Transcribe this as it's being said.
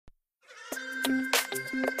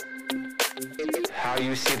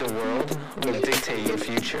you see the world will dictate your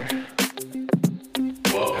future.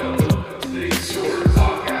 Welcome to the Exhort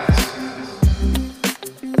Podcast.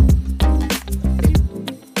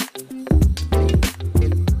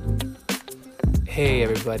 Hey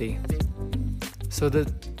everybody. So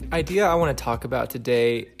the idea I want to talk about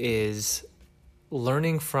today is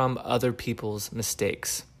learning from other people's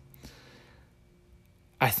mistakes.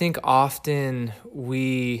 I think often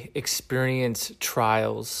we experience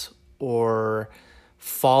trials or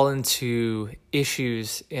fall into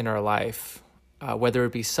issues in our life, whether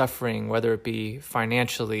it be suffering, whether it be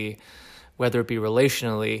financially, whether it be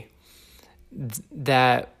relationally,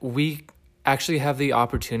 that we actually have the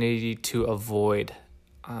opportunity to avoid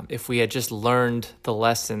if we had just learned the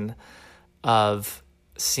lesson of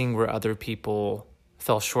seeing where other people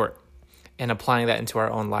fell short and applying that into our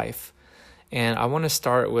own life. And I want to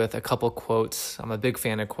start with a couple quotes. I'm a big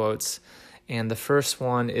fan of quotes. And the first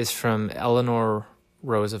one is from Eleanor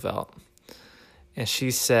Roosevelt. And she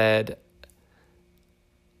said,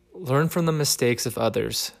 "Learn from the mistakes of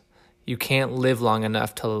others. You can't live long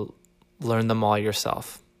enough to learn them all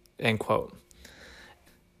yourself." End quote.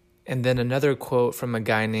 And then another quote from a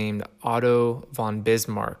guy named Otto von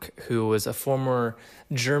Bismarck, who was a former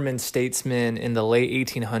German statesman in the late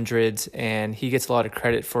 1800s, and he gets a lot of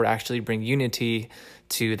credit for actually bringing unity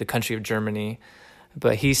to the country of Germany.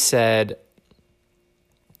 But he said,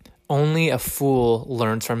 "Only a fool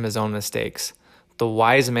learns from his own mistakes. The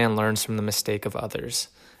wise man learns from the mistake of others."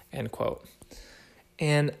 End quote.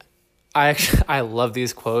 And I love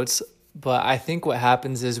these quotes, but I think what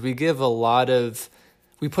happens is we put a lot of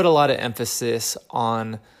emphasis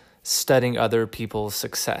on studying other people's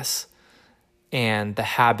success and the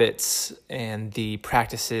habits and the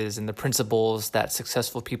practices and the principles that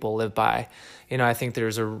successful people live by. I think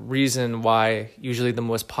there's a reason why usually the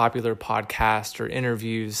most popular podcasts or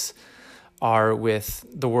interviews are with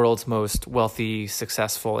the world's most wealthy,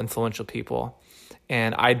 successful, influential people.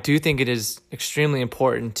 And I do think it is extremely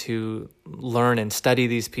important to learn and study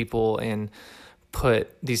these people and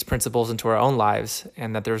put these principles into our own lives,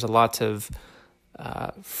 and that there's a lot of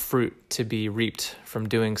fruit to be reaped from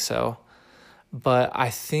doing so. But I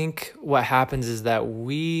think what happens is that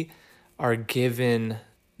we are given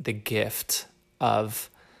the gift of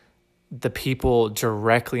the people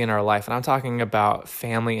directly in our life. And I'm talking about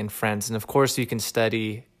family and friends. And of course, you can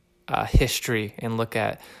study history and look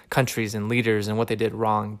at countries and leaders and what they did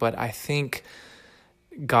wrong. But I think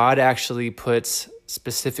God actually puts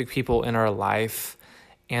specific people in our life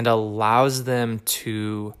and allows them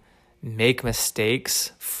to make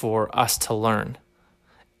mistakes for us to learn,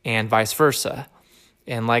 and vice versa.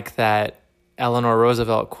 And like that Eleanor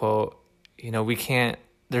Roosevelt quote,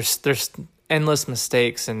 there's endless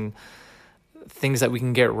mistakes and things that we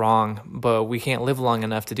can get wrong, but we can't live long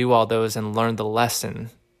enough to do all those and learn the lesson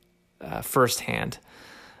firsthand.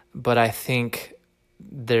 But I think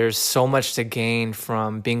there's so much to gain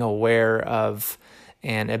from being aware of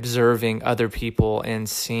and observing other people and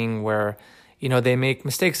seeing where, they make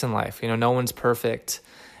mistakes in life. No one's perfect,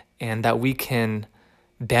 and that we can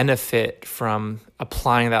benefit from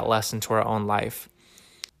applying that lesson to our own life.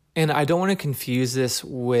 And I don't want to confuse this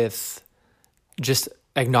with just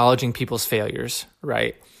acknowledging people's failures,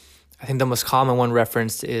 right? I think the most common one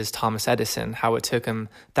referenced is Thomas Edison, how it took him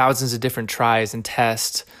thousands of different tries and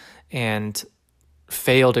tests and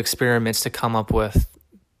failed experiments to come up with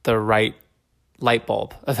the right light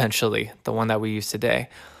bulb, eventually, the one that we use today.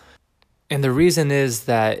 And the reason is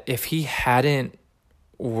that if he hadn't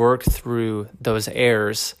worked through those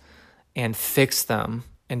errors and fixed them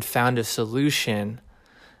and found a solution,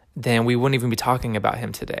 then we wouldn't even be talking about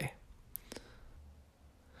him today.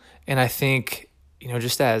 And I think,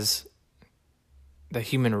 just as the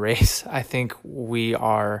human race, I think we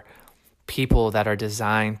are people that are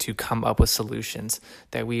designed to come up with solutions,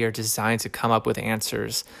 that we are designed to come up with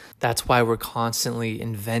answers. That's why we're constantly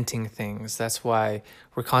inventing things. That's why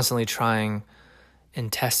we're constantly trying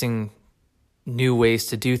and testing new ways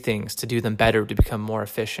to do things, to do them better, to become more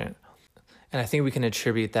efficient. And I think we can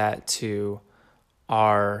attribute that to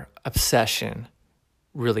our obsession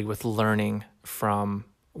really with learning from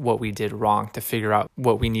what we did wrong to figure out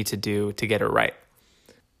what we need to do to get it right.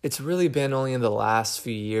 It's really been only in the last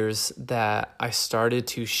few years that I started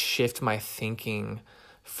to shift my thinking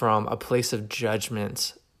from a place of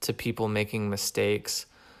judgment to people making mistakes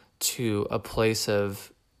to a place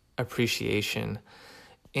of appreciation.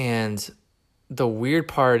 And the weird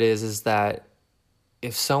part is that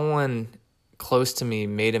if someone close to me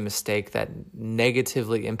made a mistake that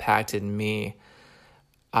negatively impacted me,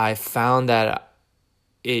 I found that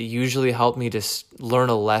it usually helped me to learn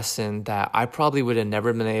a lesson that I probably would have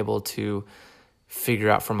never been able to figure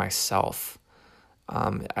out for myself.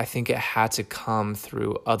 I think it had to come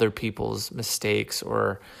through other people's mistakes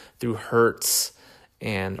or through hurts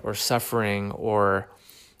or suffering or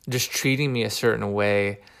just treating me a certain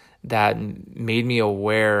way that made me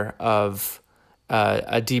aware of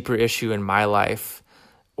a deeper issue in my life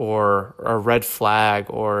or a red flag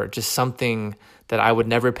or just something that I would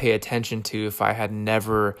never pay attention to if I had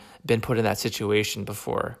never been put in that situation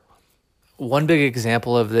before. One big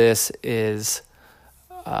example of this is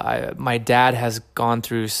my dad has gone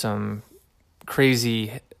through some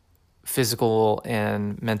crazy physical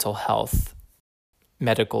and mental health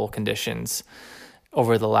medical conditions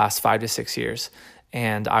over the last 5 to 6 years.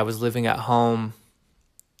 And I was living at home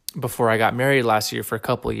before I got married last year for a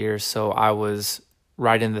couple of years. So I was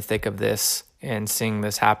right in the thick of this and seeing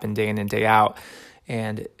this happen day in and day out.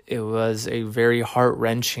 And it was a very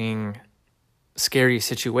heart-wrenching, scary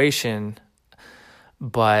situation.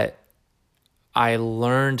 But I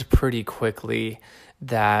learned pretty quickly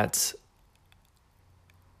that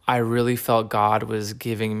I really felt God was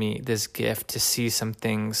giving me this gift to see some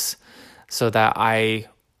things so that I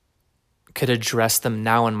could address them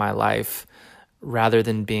now in my life rather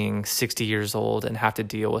than being 60 years old and have to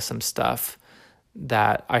deal with some stuff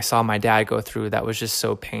that I saw my dad go through that was just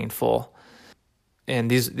so painful. And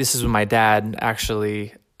this is my dad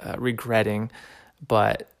actually regretting,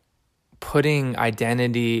 but putting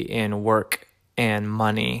identity in work and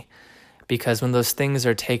money, because when those things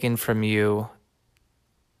are taken from you,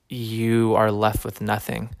 you are left with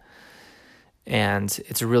nothing. And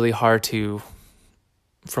it's really hard to,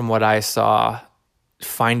 from what I saw,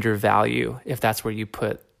 find your value if that's where you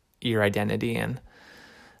put your identity in.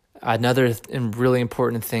 Another really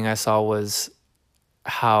important thing I saw was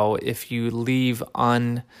how if you leave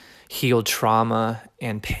unhealed trauma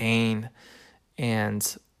and pain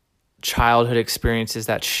and childhood experiences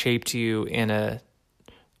that shaped you in a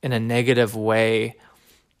negative way,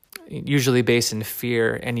 usually based in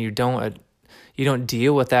fear, and you don't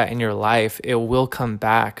deal with that in your life, it will come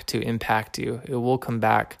back to impact you. It will come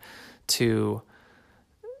back to,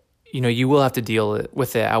 you will have to deal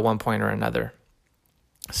with it at one point or another.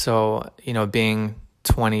 So, being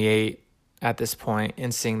 28 at this point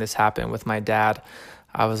and seeing this happen with my dad,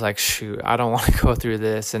 I was like, shoot, I don't want to go through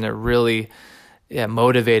this. And it really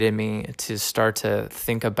motivated me to start to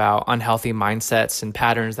think about unhealthy mindsets and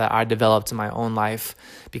patterns that I developed in my own life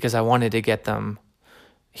because I wanted to get them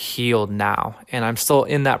healed now. And I'm still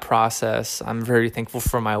in that process. I'm very thankful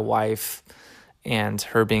for my wife and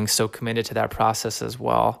her being so committed to that process as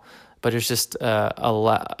well. But it's just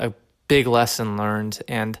a big lesson learned.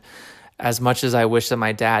 And as much as I wish that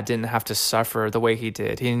my dad didn't have to suffer the way he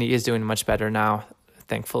did, he is doing much better now,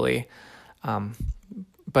 thankfully.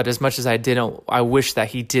 But as much as I wish that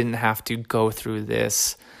he didn't have to go through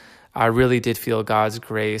this. I really did feel God's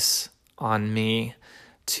grace on me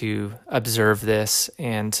to observe this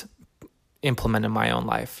and implement in my own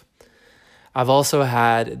life. I've also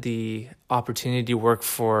had the opportunity to work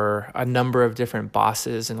for a number of different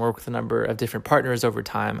bosses and work with a number of different partners over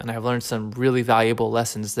time. And I've learned some really valuable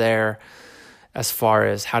lessons there as far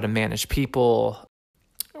as how to manage people,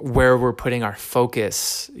 where we're putting our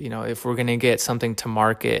focus. If we're going to get something to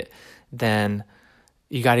market, then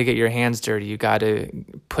you got to get your hands dirty. You got to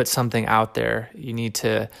put something out there. You need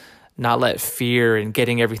to not let fear and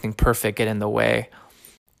getting everything perfect get in the way.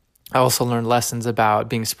 I also learned lessons about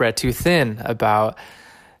being spread too thin, about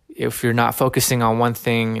if you're not focusing on one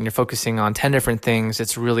thing and you're focusing on 10 different things,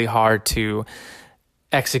 it's really hard to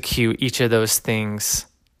execute each of those things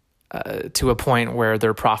to a point where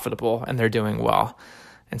they're profitable and they're doing well.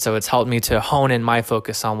 And so it's helped me to hone in my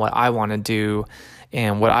focus on what I want to do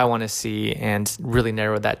and what I want to see and really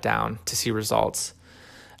narrow that down to see results.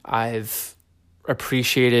 I've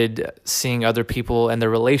appreciated seeing other people and their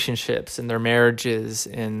relationships and their marriages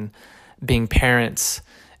and being parents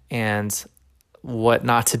and what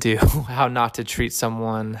not to do, how not to treat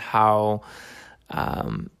someone, how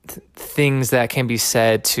things that can be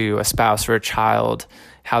said to a spouse or a child,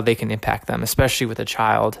 how they can impact them, especially with a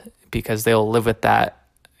child, because they'll live with that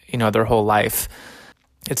their whole life.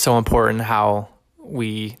 It's so important how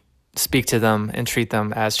we speak to them and treat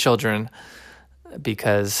them as children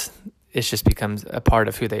because it just becomes a part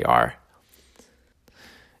of who they are.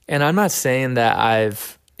 And I'm not saying that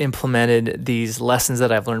I've implemented these lessons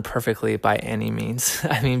that I've learned perfectly by any means.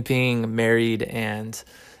 I mean, being married and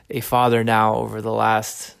a father now over the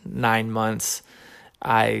last 9 months,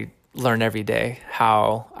 I learn every day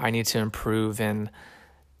how I need to improve and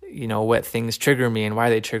what things trigger me and why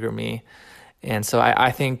they trigger me. And so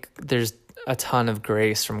I think there's a ton of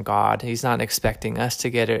grace from God. He's not expecting us to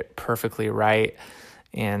get it perfectly right.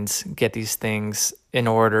 and get these things in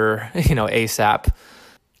order, ASAP.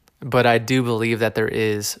 But I do believe that there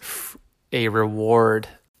is a reward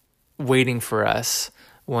waiting for us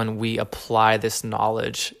when we apply this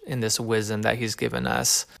knowledge and this wisdom that he's given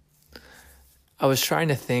us. I was trying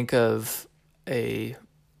to think of an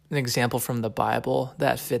example from the Bible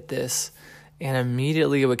that fit this, and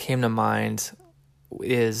immediately what came to mind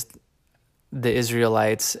is the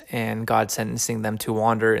Israelites and God sentencing them to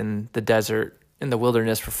wander in the desert, in the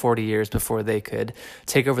wilderness for 40 years before they could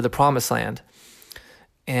take over the promised land.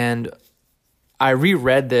 And I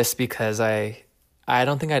reread this because I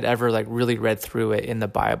don't think I'd ever really read through it in the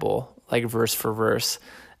Bible, verse for verse.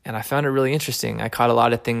 And I found it really interesting. I caught a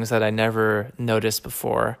lot of things that I never noticed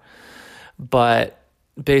before. But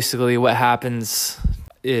basically what happens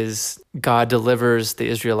is God delivers the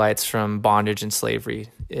Israelites from bondage and slavery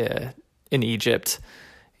in Egypt.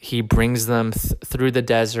 He brings them through the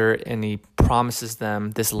desert, and he promises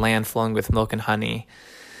them this land flowing with milk and honey.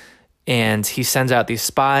 And he sends out these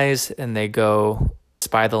spies, and they go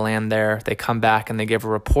spy the land there. They come back and they give a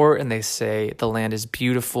report, and they say the land is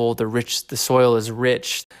beautiful, the soil is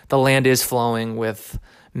rich, the land is flowing with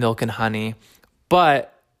milk and honey.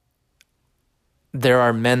 But there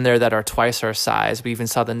are men there that are twice our size. We even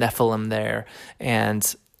saw the Nephilim there,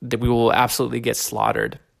 and that we will absolutely get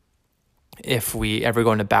slaughtered if we ever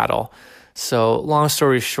go into battle. So long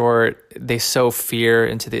story short, they sow fear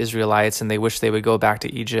into the Israelites, and they wish they would go back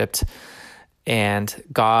to Egypt. And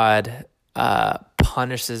God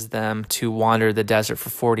punishes them to wander the desert for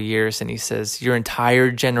 40 years. And he says, your entire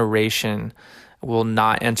generation will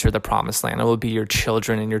not enter the promised land. It will be your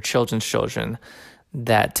children and your children's children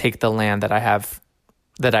that take the land that I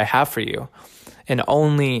have for you. And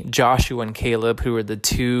only Joshua and Caleb, who were the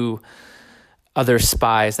two other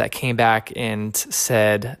spies that came back and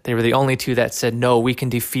said, they were the only two that said, no, we can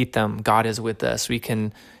defeat them. God is with us. We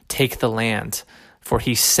can take the land. For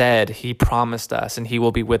he said, he promised us, and he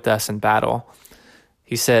will be with us in battle.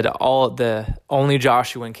 He said only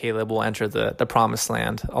Joshua and Caleb will enter the promised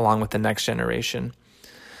land along with the next generation.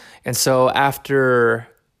 And so after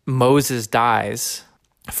Moses dies,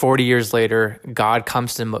 40 years later, God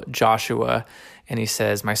comes to Joshua and he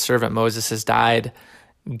says, my servant Moses has died.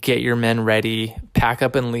 Get your men ready, pack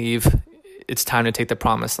up and leave. It's time to take the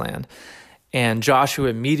promised land. And Joshua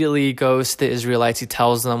immediately goes to the Israelites. He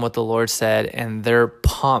tells them what the Lord said, and they're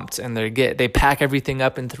pumped, and they pack everything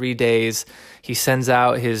up in 3 days. He sends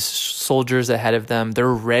out his soldiers ahead of them. They're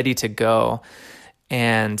ready to go.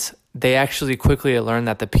 And they actually quickly learn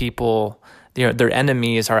that the people, their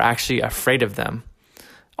enemies, are actually afraid of them.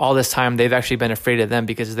 All this time, they've actually been afraid of them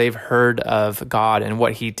because they've heard of God and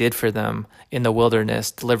what he did for them in the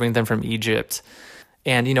wilderness, delivering them from Egypt.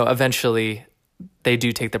 And, eventually they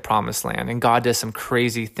do take the promised land, and God does some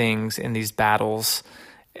crazy things in these battles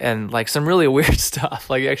and some really weird stuff.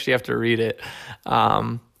 You actually have to read it.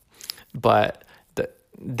 But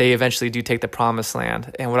they eventually do take the promised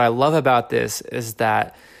land. And what I love about this is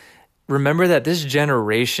that, remember that this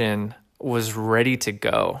generation was ready to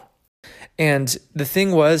go. And the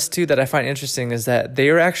thing was, too, that I find interesting is that they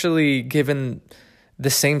were actually given the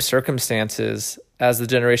same circumstances as the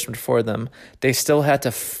generation before them. They still had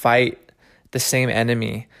to fight the same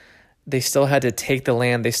enemy. They still had to take the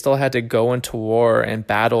land. They still had to go into war and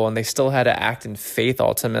battle, and they still had to act in faith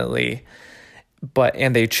ultimately.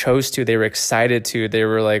 And they chose to. They were excited to. They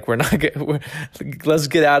were like, let's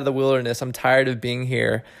get out of the wilderness. I'm tired of being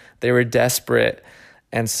here. They were desperate.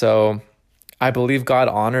 And so I believe God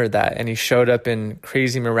honored that, and he showed up in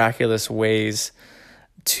crazy, miraculous ways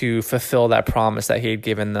to fulfill that promise that he had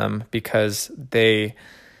given them because they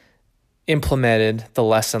implemented the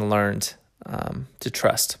lesson learned to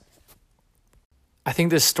trust. I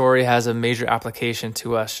think this story has a major application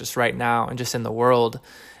to us just right now and just in the world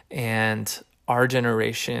and our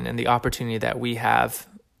generation and the opportunity that we have.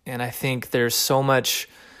 And I think there's so much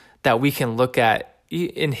that we can look at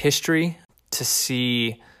in history to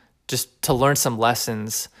see, just to learn some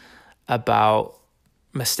lessons about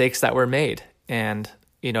mistakes that were made. And,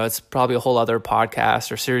 it's probably a whole other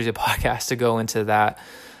podcast or series of podcasts to go into that.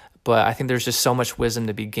 But I think there's just so much wisdom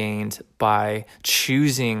to be gained by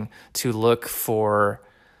choosing to look for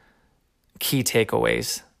key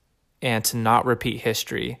takeaways and to not repeat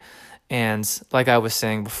history. And like I was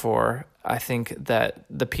saying before, I think that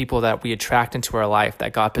the people that we attract into our life,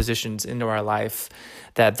 that God positions into our life,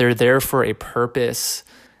 that they're there for a purpose.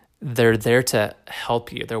 They're there to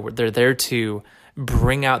help you. They're there to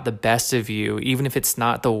bring out the best of you, even if it's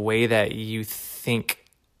not the way that you think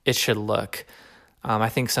it should look. I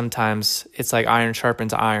think sometimes it's like iron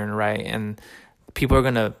sharpens iron, right? And people are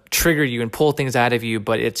going to trigger you and pull things out of you,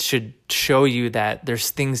 but it should show you that there's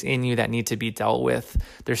things in you that need to be dealt with.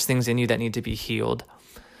 There's things in you that need to be healed.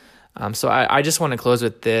 So I just want to close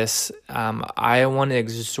with this. I want to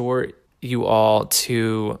exhort you all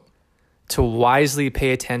to wisely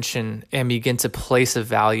pay attention and begin to place a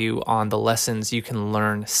value on the lessons you can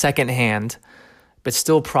learn secondhand, but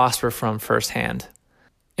still prosper from firsthand.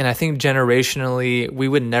 And I think generationally, we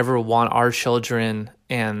would never want our children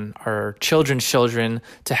and our children's children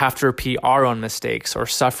to have to repeat our own mistakes or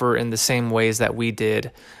suffer in the same ways that we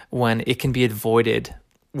did, when it can be avoided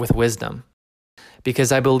with wisdom.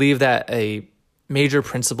 Because I believe that a major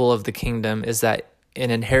principle of the kingdom is that an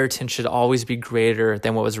inheritance should always be greater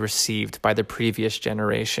than what was received by the previous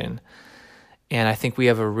generation. And I think we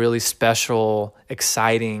have a really special,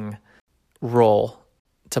 exciting role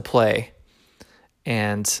to play,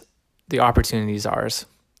 and the opportunity is ours.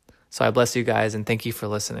 So I bless you guys and thank you for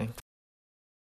listening.